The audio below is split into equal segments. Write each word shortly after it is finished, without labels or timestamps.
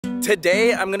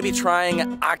Today, I'm gonna be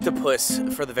trying octopus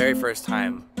for the very first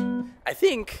time.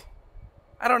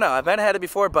 I don't know, I've had it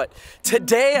before, but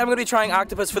today I'm gonna be trying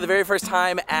octopus for the very first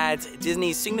time at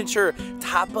Disney's signature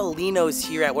Topolinos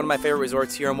here at one of my favorite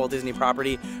resorts here on Walt Disney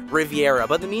property, Riviera.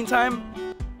 But in the meantime,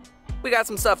 we got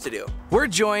some stuff to do. We're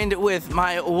joined with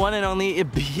my one and only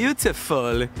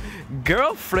beautiful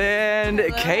girlfriend,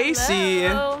 hello, Casey.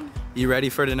 hello. You ready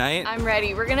for tonight? I'm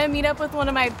ready. We're gonna meet up with one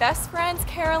of my best friends,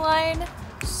 Caroline.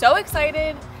 So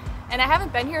excited. And I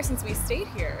haven't been here since we stayed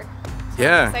here. So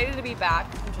yeah. I'm excited to be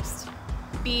back and just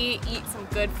eat some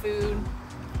good food.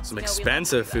 Some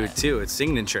expensive food too, it's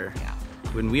signature. Yeah.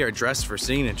 When we are dressed for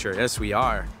signature, yes we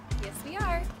are. Yes we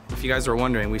are. If you guys were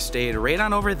wondering, we stayed right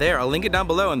on over there. I'll link it down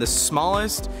below in the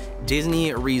smallest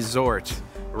Disney resort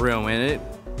room. And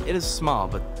it is small,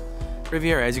 but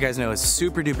Riviera, as you guys know, is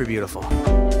super duper beautiful.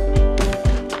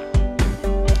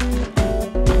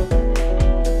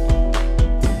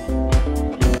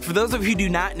 For those of you who do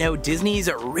not know, Disney's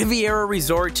Riviera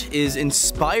Resort is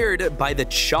inspired by the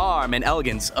charm and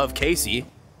elegance of Casey.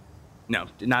 No,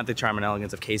 not the charm and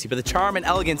elegance of Casey, but the charm and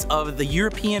elegance of the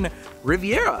European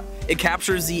Riviera. It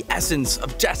captures the essence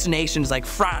of destinations like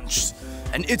France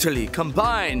and Italy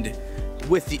combined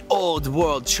with the old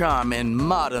world charm and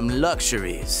modern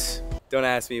luxuries. Don't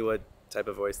ask me what type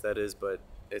of voice that is, but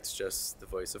it's just the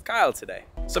voice of Kyle today.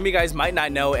 Some of you guys might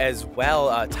not know as well,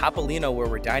 Topolino, where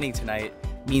we're dining tonight,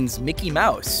 means Mickey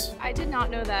Mouse. I did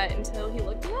not know that until he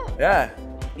looked it up. Yeah,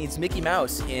 it means Mickey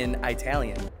Mouse in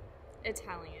Italian.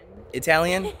 Italian.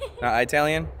 Italian? Not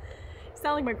Italian? You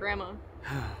sound like my grandma.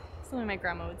 Something my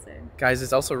grandma would say. Guys,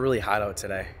 it's also really hot out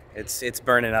today. It's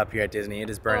burning up here at Disney. It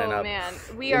is burning up. Oh man,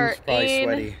 we are probably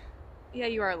sweaty. Yeah,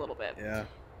 you are a little bit. Yeah.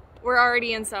 We're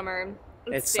already in summer.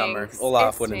 It's stinks. summer.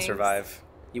 Olaf It wouldn't stinks. survive.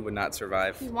 He would not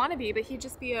survive. He'd want to be, but he'd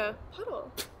just be a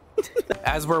puddle.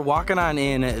 As we're walking on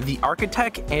in, the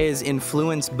architect is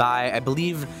influenced by, I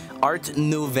believe, Art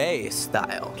Nouveau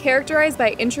style. Characterized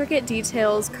by intricate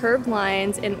details, curved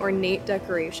lines, and ornate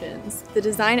decorations, the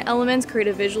design elements create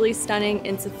a visually stunning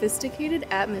and sophisticated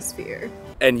atmosphere.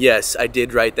 And yes, I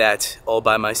did write that all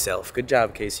by myself. Good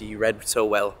job, Casey. You read so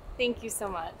well. Thank you so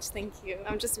much. Thank you.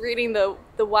 I'm just reading the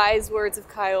wise words of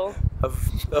Kyle.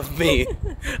 Of me.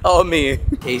 Oh, me.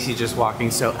 Casey just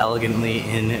walking so elegantly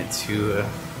into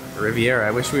Riviera.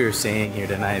 I wish we were staying here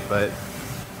tonight, but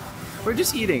we're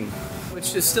just eating,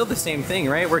 which is still the same thing,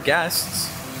 right? We're guests,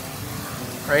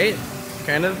 right?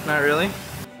 Kind of, not really.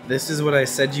 This is what I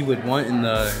said you would want in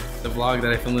the vlog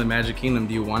that I filmed in Magic Kingdom.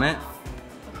 Do you want it?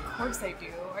 Of course I do.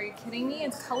 Are you kidding me?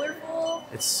 It's colorful.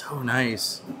 It's so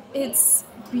nice. It's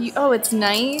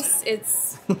nice.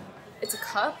 It's a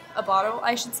cup, a bottle,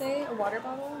 I should say, a water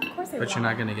bottle. Of course I want. But you're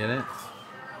not gonna get it?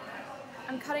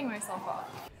 I'm cutting myself off.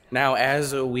 Now,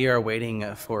 as we are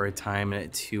waiting for a time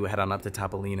to head on up to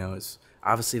Topolinos,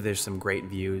 obviously there's some great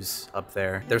views up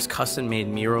there. There's custom-made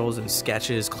murals and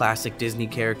sketches, classic Disney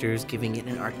characters, giving it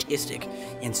an artistic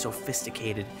and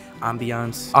sophisticated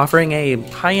ambiance, offering a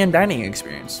high-end dining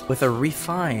experience with a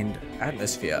refined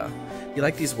atmosphere. You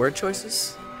like these word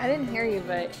choices? I didn't hear you,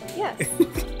 but yes.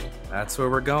 That's where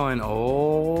we're going,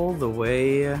 all the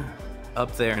way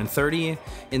up there in 30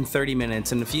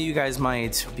 minutes. And a few of you guys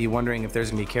might be wondering if there's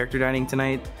gonna be character dining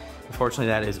tonight. Unfortunately,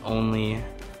 that is only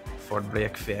for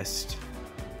breakfast.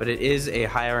 But it is a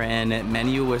higher end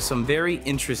menu with some very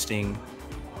interesting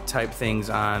type things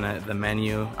on the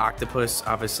menu. Octopus,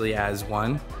 obviously, as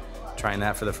one. Trying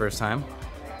that for the first time,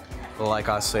 like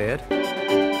I said.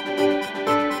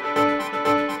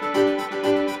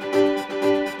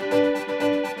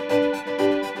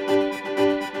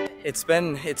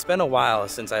 It's been a while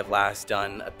since I've last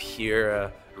done a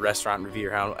pure restaurant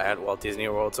review at Walt Disney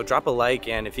World. So drop a like,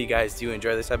 and if you guys do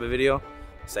enjoy this type of video,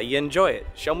 say you enjoy it.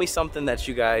 Show me something that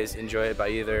you guys enjoy it by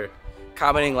either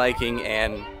commenting, liking,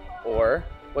 or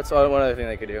what's one other thing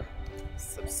they could do?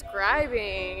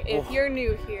 Subscribing if you're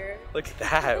new here. Look at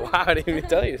that. Wow, I didn't even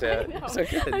tell you that. You're so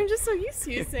good. I'm just so used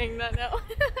to you saying that now.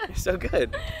 You're so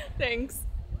good. Thanks.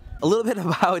 A little bit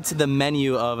about the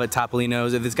menu of a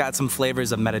Topolinos. It's got some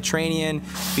flavors of Mediterranean,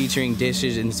 featuring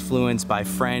dishes influenced by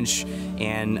French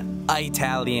and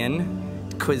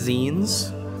Italian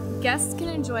cuisines. Guests can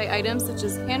enjoy items such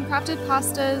as handcrafted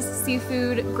pastas,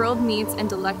 seafood, grilled meats, and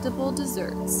delectable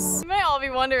desserts. You might all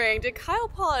be wondering, did Kyle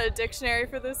pull out a dictionary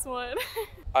for this one?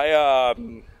 I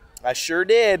sure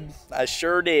did. I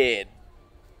sure did.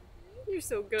 You're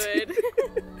so good.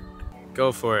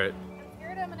 Go for it. I'm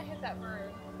scared I'm gonna hit that bird.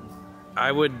 I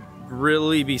would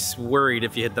really be worried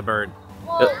if you hit the bird.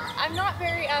 Well, I'm not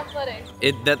very athletic.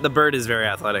 The bird is very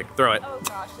athletic. Throw it. Oh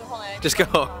gosh, hold on. Just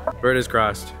go. Bird is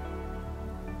crossed.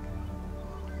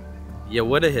 You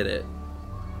would have hit it.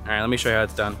 All right, let me show you how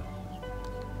it's done.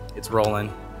 It's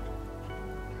rolling.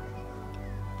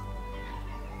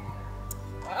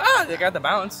 Ah, they got the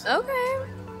bounce. Okay.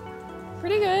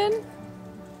 Pretty good.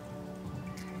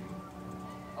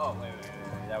 Oh, wait.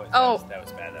 That was Oh, that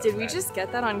was bad. Did we just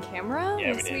get that on camera?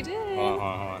 Yeah, Yes, we did. Hold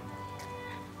on.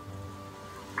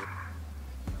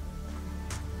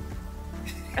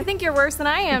 I think you're worse than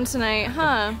I am tonight,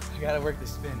 huh? I gotta work the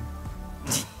spin.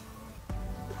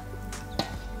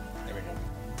 There we go.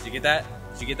 Did you get that?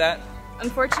 Did you get that?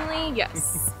 Unfortunately,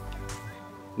 yes.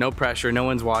 No pressure, no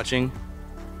one's watching.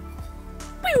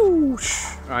 All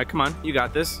right, come on, you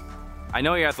got this. I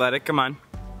know you're athletic, come on.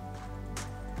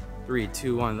 3,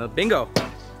 2, 1, bingo.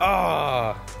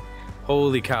 Oh,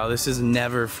 holy cow, this is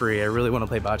never free. I really want to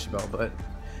play bocce ball, but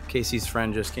Casey's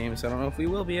friend just came, so I don't know if we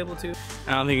will be able to.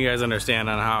 I don't think you guys understand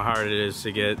on how hard it is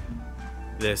to get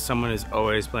this. Someone is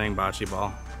always playing bocce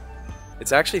ball.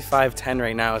 It's actually 5:10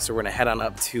 right now, so we're gonna head on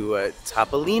up to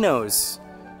Topolinos.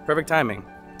 Perfect timing.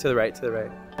 To the right, to the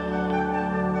right.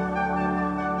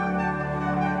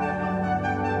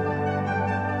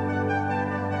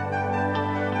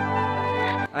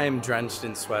 I am drenched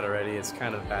in sweat already. It's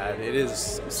kind of bad. It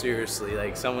is seriously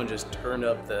like someone just turned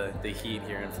up the heat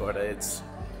here in Florida. It's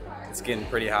getting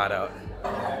pretty hot out.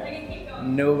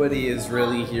 Nobody is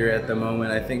really here at the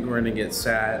moment. I think we're gonna get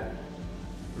sat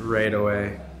right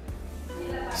away.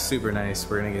 Super nice.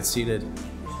 We're gonna get seated.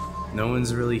 No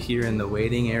one's really here in the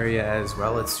waiting area as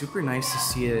well. It's super nice to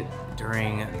see it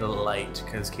during the light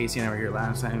because Casey and I were here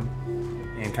last time.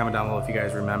 And comment down below if you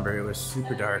guys remember, it was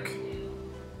super dark.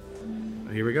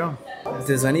 Here we go.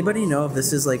 Does anybody know if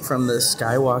this is like from the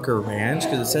Skywalker Ranch?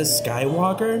 Because it says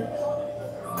Skywalker.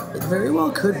 It very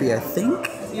well could be. I think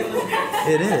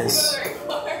it is.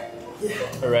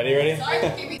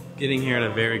 Ready? Getting here at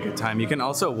a very good time. You can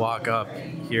also walk up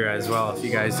here as well if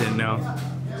you guys didn't know.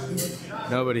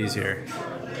 Nobody's here.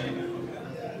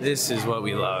 This is what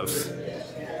we love.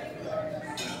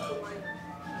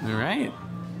 All right.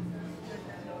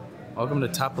 Welcome to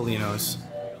Topolinos.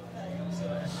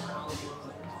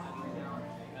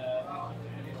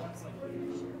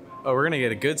 Oh, we're gonna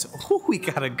get a good, oh, we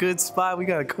got a good spot. We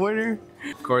got a corner.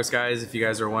 Of course, guys, if you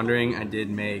guys are wondering, I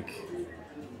did make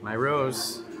my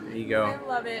rose. There you go. I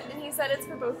love it. And he said it's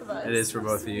for both of us. It is for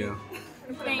both of you.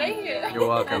 Thank you. You're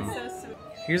welcome.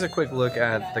 Here's a quick look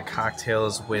at the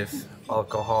cocktails with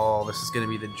alcohol. This is gonna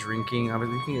be the drinking.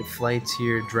 Obviously, you can get flights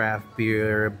here, draft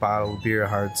beer, bottled beer,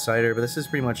 hard cider, but this is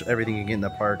pretty much everything you get in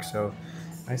the park. So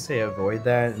I say avoid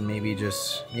that and maybe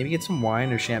get some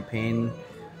wine or champagne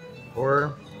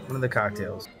or one of the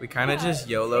cocktails. We kind of just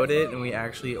YOLO'd it and we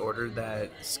actually ordered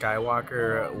that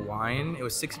Skywalker wine. It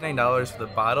was $69 for the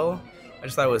bottle. I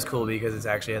just thought it was cool because it's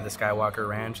actually at the Skywalker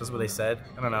Ranch. That's what they said.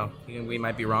 I don't know. We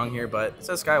might be wrong here, but it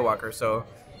says Skywalker, so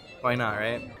why not,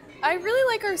 right? I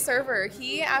really like our server.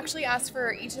 He actually asked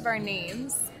for each of our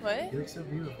names. What? You look so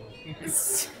beautiful.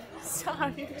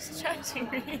 Stop, you're distracting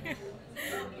me.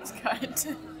 It's cut.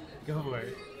 Go for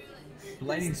it. The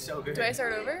lighting's so good. Do I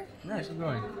start over? No, keep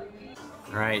going.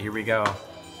 All right, here we go.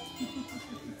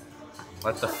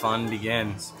 Let the fun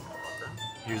begin.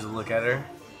 Here's a look at her.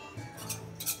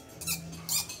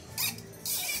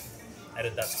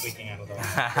 Edit that squeaking out of the way.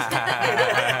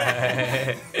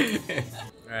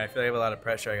 All right, I feel like I have a lot of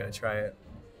pressure. I gotta try it.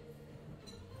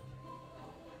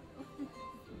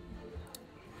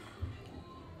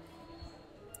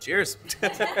 Cheers.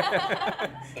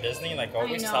 Disney, like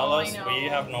always, tell us. We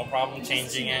have no problem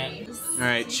changing it. All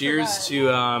right, cheers to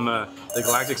the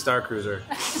Galactic Star Cruiser.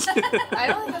 I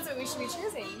don't think that's what we should be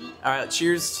choosing. All right,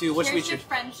 cheers to what should we choose? Cheers to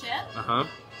friendship.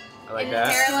 I like And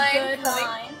that. Caroline, Good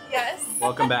line. yes.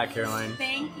 Welcome back, Caroline.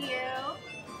 Thank you.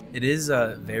 It is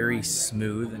very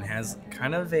smooth and has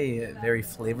kind of a very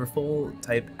flavorful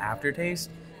type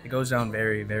aftertaste. It goes down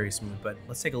very, very smooth, but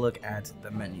let's take a look at the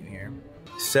menu here.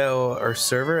 So our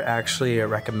server actually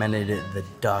recommended the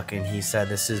duck, and he said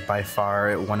this is by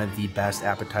far one of the best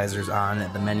appetizers on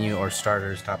the menu, or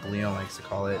starters, Topolino likes to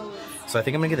call it. So I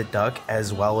think I'm gonna get the duck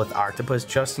as well with octopus,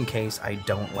 just in case I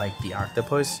don't like the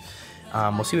octopus.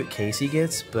 We'll see what Casey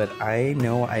gets, but I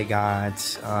know I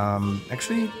got,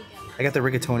 actually, I got the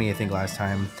rigatoni I think last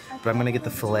time, but I'm gonna get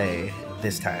the filet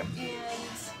this time.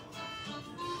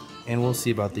 And we'll see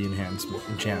about the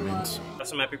enchantments. That's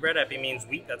some epi bread. Epi means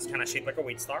wheat. That's kind of shaped like a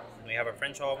wheat star. We have a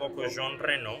French olive oak with Jon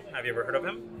Mulawa. Have you ever heard of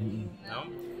him? No?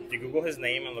 If you Google his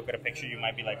name and look at a picture, you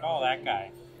might be like, oh, that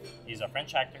guy. He's a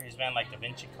French actor. He's been like Da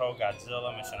Vinci Code,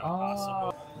 Godzilla, Mission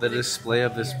Impossible. The display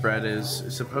of this bread is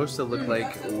supposed to look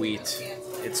like wheat.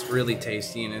 It's really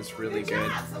tasty and it's really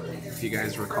good, if you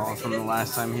guys recall from the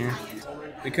last time here.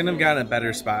 We couldn't have gotten a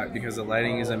better spot because the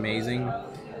lighting is amazing.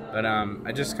 But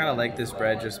I just kind of like this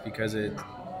bread just because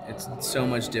it's so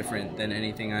much different than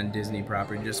anything on Disney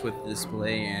property, just with the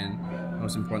display and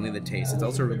most importantly the taste. It's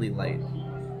also really light.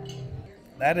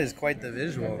 That is quite the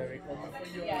visual.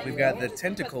 We've got the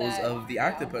tentacles of the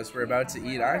octopus. We're about to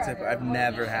eat octopus. I've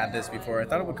never had this before. I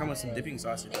thought it would come with some dipping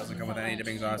sauce. It doesn't come with any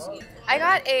dipping sauce. I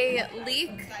got a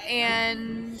leek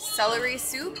and celery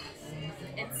soup.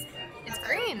 It's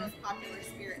green.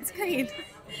 It's green.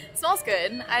 It smells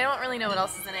good. I don't really know what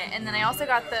else is in it. And then I also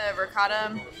got the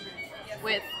ricotta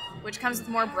which comes with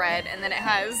more bread, and then it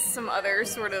has some other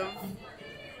sort of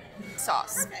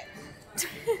sauce.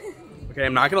 Okay,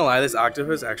 I'm not gonna lie, this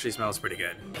octopus actually smells pretty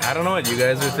good. I don't know what you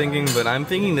guys are thinking, but I'm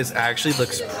thinking this actually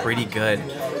looks pretty good.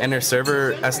 And their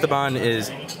server, Esteban, it's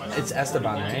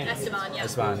Esteban, right? Esteban, yeah.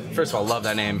 Esteban. First of all, love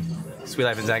that name. Sweet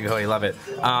Life in Zangahoe, love it.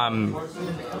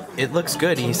 It looks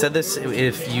good. He said this,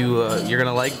 if you're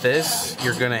gonna like this,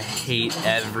 you're gonna hate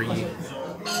every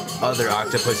other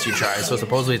octopus you try. So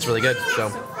supposedly it's really good,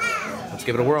 so let's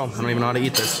give it a whirl. I don't even know how to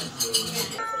eat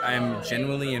this. I'm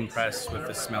genuinely impressed with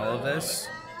the smell of this.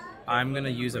 I'm gonna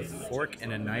use a fork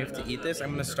and a knife to eat this.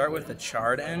 I'm gonna start with the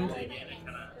charred end,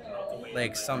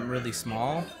 like something really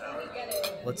small.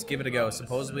 Let's give it a go.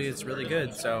 Supposedly it's really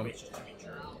good, so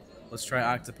let's try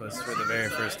octopus for the very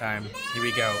first time. Here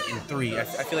we go, in 3. I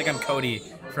feel like I'm Cody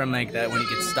from like that when he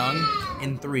gets stung.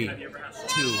 In 3,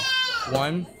 2,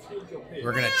 1,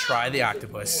 we're gonna try the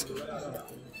octopus.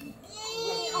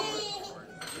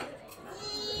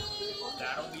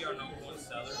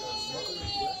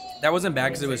 That wasn't bad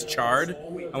because it was charred.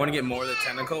 I want to get more of the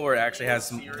tentacle where it actually has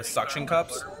the suction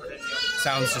cups.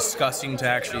 Sounds disgusting to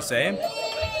actually say.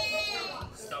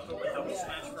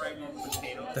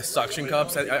 The suction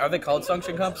cups, are they called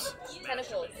suction cups?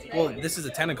 Tentacles. Well, this is a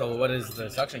tentacle. What is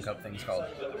the suction cup thing called?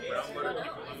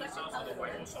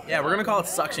 Yeah, we're gonna call it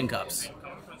suction cups.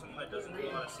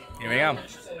 Here we go.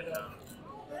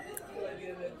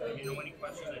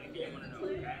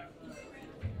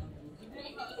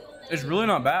 It's really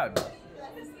not bad.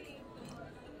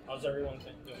 How's everyone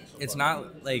doing? It's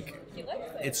not like,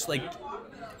 it's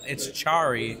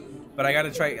charry, but I gotta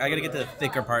get to the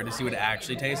thicker part to see what it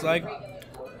actually tastes like.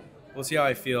 We'll see how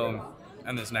I feel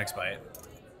on this next bite.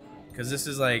 Because this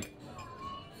is like,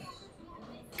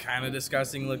 kind of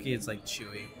disgusting looking. It's like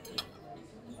chewy.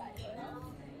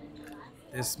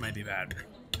 This might be bad.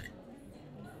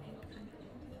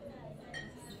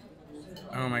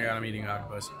 Oh my god, I'm eating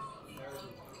octopus.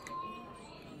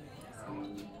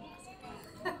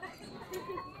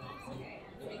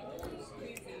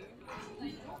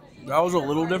 That was a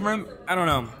little different. I don't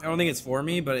know. I don't think it's for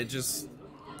me, but it's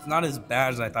not as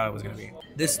bad as I thought it was going to be.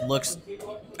 This looks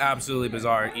absolutely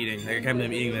bizarre eating. Like, I can't believe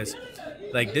I'm eating this.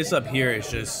 Like, this up here is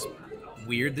just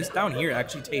weird. This down here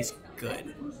actually tastes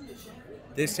good.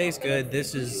 This tastes good.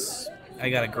 This is, I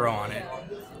got to grow on it.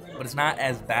 But it's not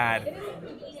as bad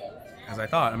as I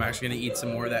thought. I'm actually going to eat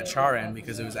some more of that char end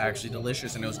because it was actually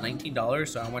delicious and it was $19,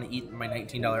 so I want to eat my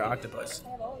 $19 octopus.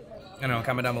 I don't know,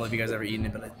 comment down below if you guys ever eaten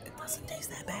it, but it doesn't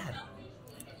taste that bad.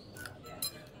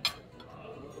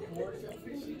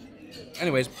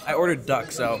 Anyways, I ordered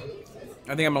duck, so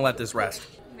I think I'm gonna let this rest.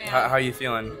 How are you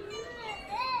feeling?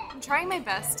 I'm trying my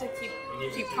best to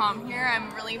keep calm here.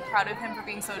 I'm really proud of him for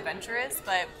being so adventurous,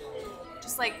 but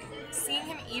just like seeing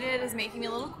him eat it is making me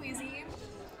a little queasy.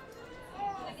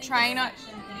 Trying not,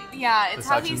 yeah, it's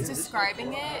how he's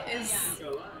describing it is,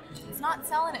 it's not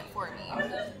selling it for me.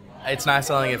 It's not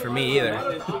selling it for me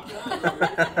either.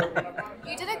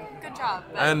 You did a good job.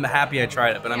 I'm happy I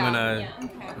tried it, but yeah,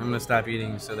 I'm gonna stop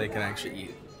eating so they can actually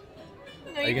eat.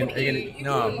 No, you can eat.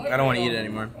 No, I don't want to eat it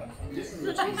anymore.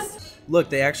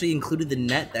 Look, they actually included the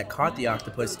net that caught the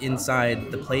octopus inside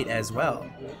the plate as well.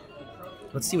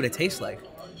 Let's see what it tastes like.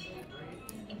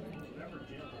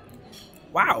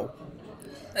 Wow,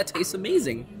 that tastes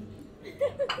amazing.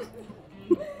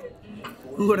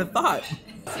 Who would have thought?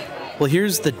 Well,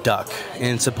 here's the duck,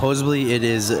 and supposedly it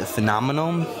is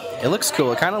phenomenal. It looks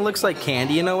cool. It kind of looks like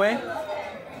candy in a way.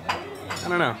 I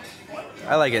don't know.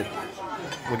 I like it.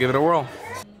 We'll give it a whirl.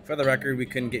 For the record, we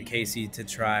couldn't get Casey to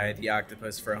try the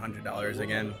octopus for $100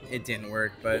 again. It didn't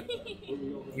work, but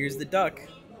here's the duck.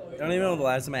 I don't even know the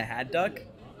last time I had duck.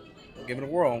 We'll give it a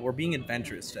whirl. We're being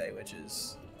adventurous today, which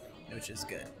is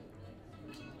good.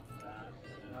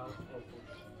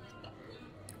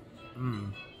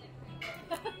 Mmm.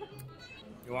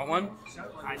 You want one?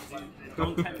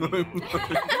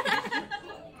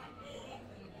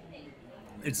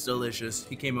 It's delicious.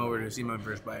 He came over to see my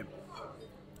first bite.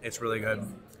 It's really good.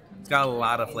 It's got a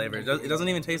lot of flavor. It doesn't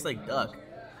even taste like duck.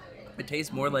 It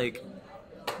tastes more like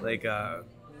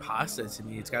pasta to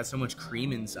me. It's got so much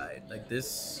cream inside. Like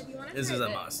this is a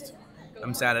must.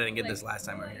 I'm sad I didn't get this last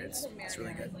time we were here. It's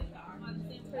really good.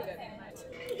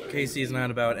 Casey's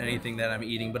not about anything that I'm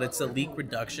eating, but it's a leek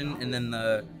reduction and then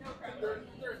the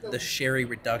sherry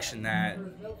reduction that...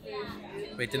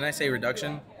 Wait, didn't I say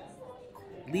reduction?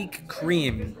 Leek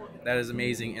cream. That is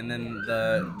amazing. And then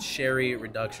the sherry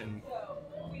reduction.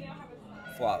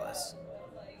 Flawless.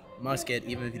 Must get,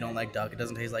 even if you don't like duck. It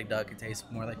doesn't taste like duck. It tastes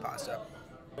more like pasta.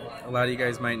 A lot of you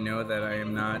guys might know that I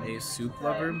am not a soup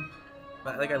lover.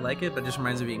 But like I like it, but it just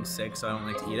reminds me of being sick, so I don't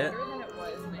like to eat it.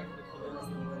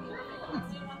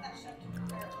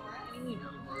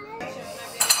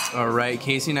 Alright,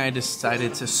 Casey and I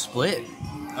decided to split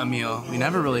a meal. We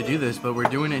never really do this, but we're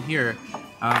doing it here.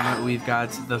 We've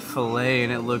got the filet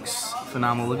and it looks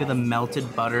phenomenal. Look at the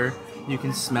melted butter. You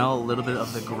can smell a little bit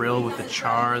of the grill with the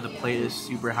char. The plate is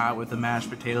super hot with the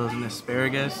mashed potatoes and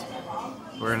asparagus.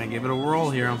 We're gonna give it a whirl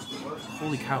here.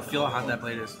 Holy cow, feel how hot that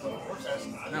plate is.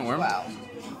 Isn't that warm? Wow.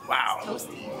 Wow.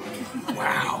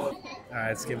 Wow. Alright,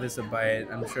 let's give this a bite.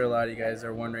 I'm sure a lot of you guys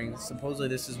are wondering. Supposedly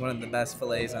this is one of the best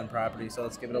fillets on property, so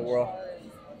let's give it a whirl.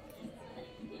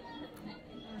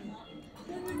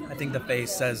 I think the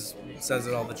face says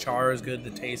it all. The char is good,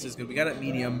 the taste is good. We got it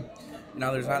medium.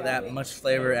 Now there's not that much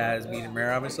flavor as medium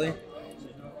rare, obviously.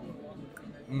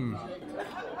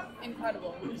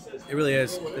 Incredible. It really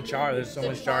is. The char, there's so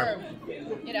much char.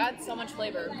 It adds so much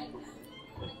flavor.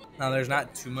 Now there's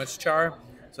not too much char,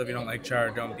 so if you don't like char,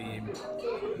 don't be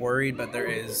worried, but there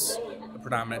is a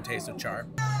predominant taste of char.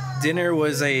 Dinner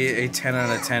was a 10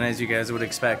 out of 10 as you guys would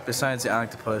expect. Besides the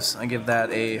octopus, I give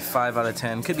that a 5 out of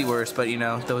 10. Could be worse, but you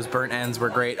know, those burnt ends were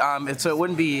great. So it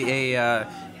wouldn't be a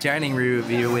dining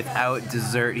review without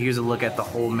dessert. Here's a look at the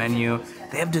whole menu.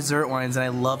 They have dessert wines, and I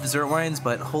love dessert wines,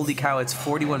 but holy cow, it's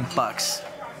 41 bucks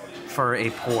for a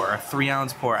pour, a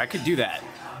 3-ounce pour. I could do that.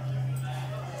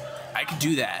 I could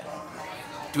do that.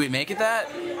 Do we make it that?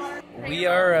 We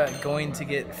are going to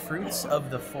get Fruits of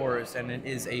the Forest, and it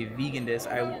is a vegan dish.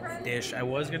 I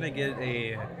was going to get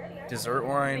a dessert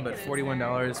wine, but $41,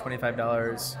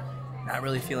 $25. Not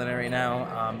really feeling it right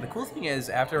now. The cool thing is,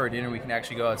 after our dinner, we can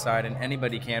actually go outside, and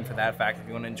anybody can for that fact. If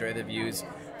you want to enjoy the views,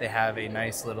 they have a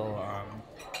nice little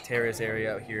terrace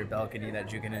area out here, balcony,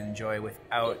 that you can enjoy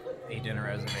without a dinner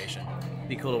reservation.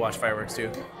 Be cool to watch fireworks,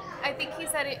 too. I think he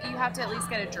said you have to at least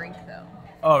get a drink, though.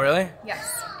 Oh, really?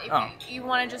 Yes. If you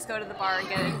want to just go to the bar and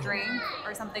get a drink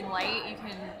or something light, you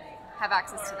can have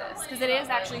access to this. Because it is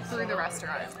actually through the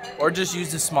restaurant. Or just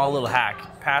use this small little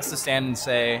hack. Pass the stand and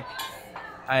say,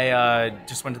 I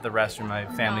just went to the restroom. My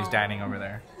family's dining over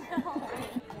there.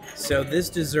 So this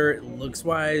dessert,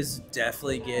 looks-wise,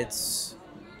 definitely gets,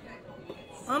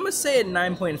 I'm going to say a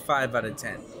 9.5 out of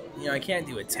 10. You know, I can't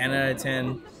do a 10 out of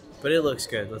 10. But it looks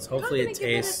good. Let's hopefully it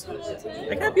tastes.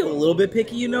 I gotta be a little bit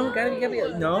picky, you know. Gotta be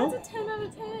no. That's a 10 out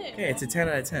of 10. Okay, it's a 10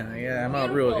 out of 10. Yeah, I'm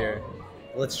not real here.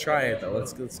 Let's try it though.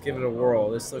 Let's give it a whirl.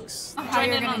 This looks.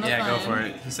 Yeah, go for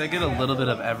it. He said get a little bit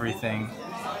of everything.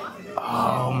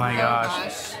 Oh my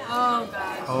gosh. Oh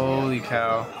gosh. Holy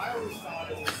cow.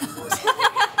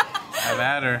 I've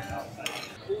had her.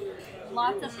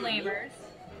 Lots of flavors.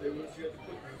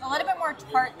 A little bit more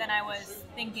tart than I was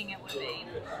thinking it would be.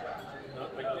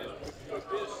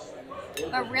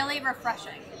 But really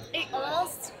refreshing. It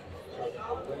almost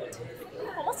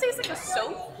tastes like a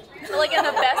soap, but like in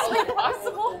the best way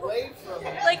possible.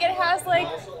 Like it has like,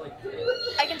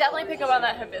 I can definitely pick up on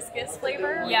that hibiscus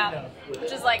flavor. Yeah.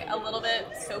 Which is like a little bit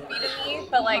soapy to me,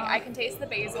 but like I can taste the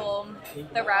basil.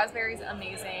 The raspberry's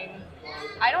amazing.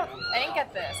 I didn't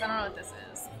get this. I don't know what this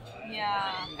is.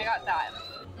 Yeah. I got that.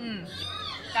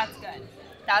 That's good.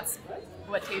 That's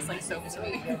what tastes like soap to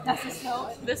me. That's a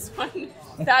soap? This one,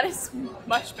 that is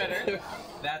much better.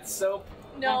 That's soap?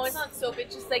 No, it's not soap.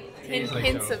 It's just like hints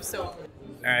soap. of soap.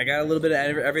 All right, I got a little bit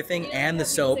of everything and the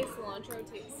soap.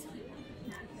 Cilantro taste.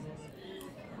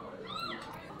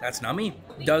 That's nummy.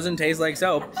 Doesn't taste like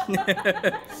soap.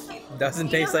 Doesn't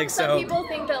taste like Some soap. people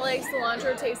think that like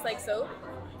cilantro tastes like soap.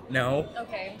 No.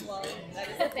 Okay, well, that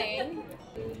is a thing.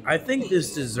 I think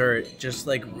this dessert just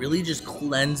like really just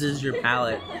cleanses your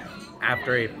palate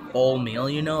after a full meal,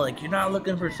 you know? Like you're not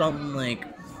looking for something like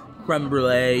creme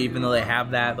brulee, even though they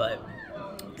have that, but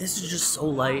this is just so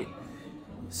light,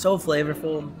 so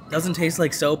flavorful, doesn't taste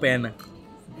like soap, and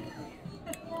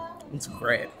it's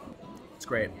great. It's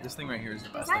great. This thing right here is the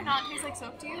best Does that thing. not taste like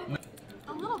soap to you?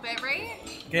 A little bit, right?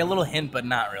 Okay, a little hint, but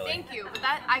not really. Thank you. But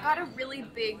that I got a really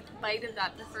big bite of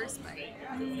that the first bite,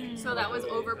 so that was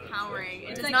overpowering. It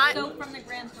It's does like not. soap from the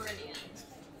Grand Floridian.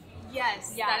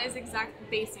 Yes, Yeah. that is exact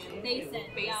basin. Basin.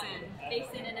 Basin. Yeah.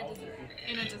 Basin and a dessert.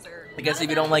 In a dessert. I guess if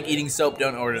you don't like eating soap,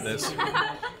 don't order this.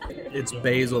 It's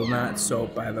basil, not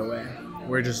soap, by the way.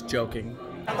 We're just joking.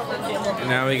 And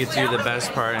now we get to do the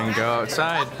best part and go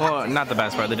outside. Well, not the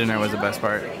best part. The dinner was the best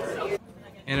part.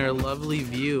 And our lovely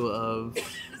view of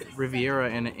Riviera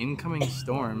and an incoming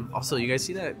storm. Also, you guys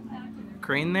see that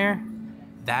crane there?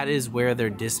 That is where they're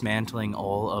dismantling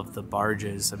all of the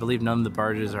barges. I believe none of the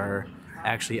barges are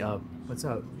actually up. What's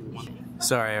up?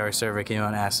 Sorry, our server came out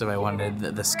and asked if I wanted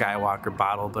the Skywalker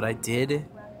bottle, but I did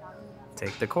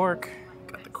take the cork.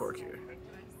 Got the cork here.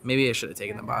 Maybe I should have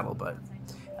taken the bottle, but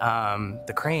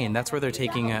the crane, that's where they're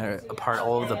taking apart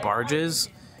all of the barges,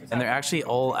 and they're actually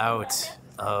all out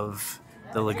of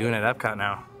the lagoon at Epcot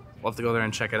now. We'll have to go there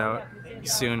and check it out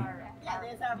soon.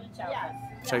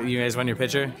 Check, you guys want your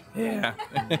picture? Yeah.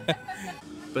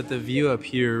 But the view up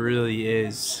here really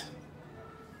is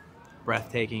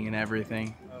breathtaking and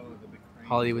everything.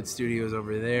 Hollywood Studios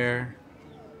over there.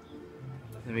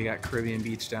 Then we got Caribbean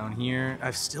Beach down here.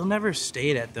 I've still never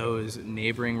stayed at those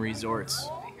neighboring resorts.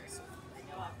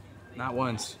 Not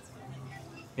once.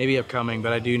 Maybe upcoming,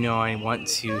 but I do know I want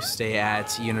to stay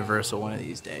at Universal one of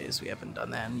these days. We haven't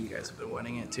done that, and you guys have been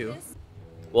wanting it too.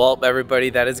 Well, everybody,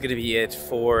 that is going to be it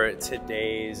for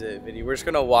today's video. We're just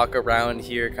going to walk around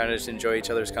here, kind of just enjoy each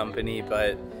other's company,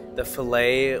 but the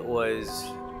filet was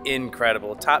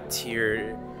incredible. Top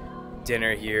tier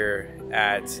dinner here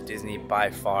at Disney,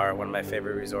 by far one of my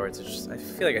favorite resorts. It's just, I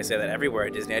feel like I say that everywhere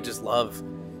at Disney. I just love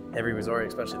every resort,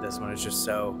 especially this one. It's just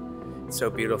so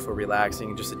beautiful,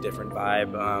 relaxing, just a different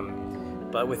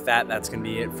vibe. But with that, that's going to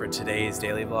be it for today's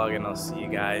daily vlog, and I'll see you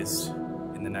guys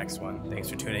in the next one. Thanks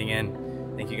for tuning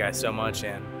in. Thank you guys so much,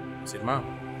 and see you tomorrow.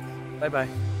 Bye-bye.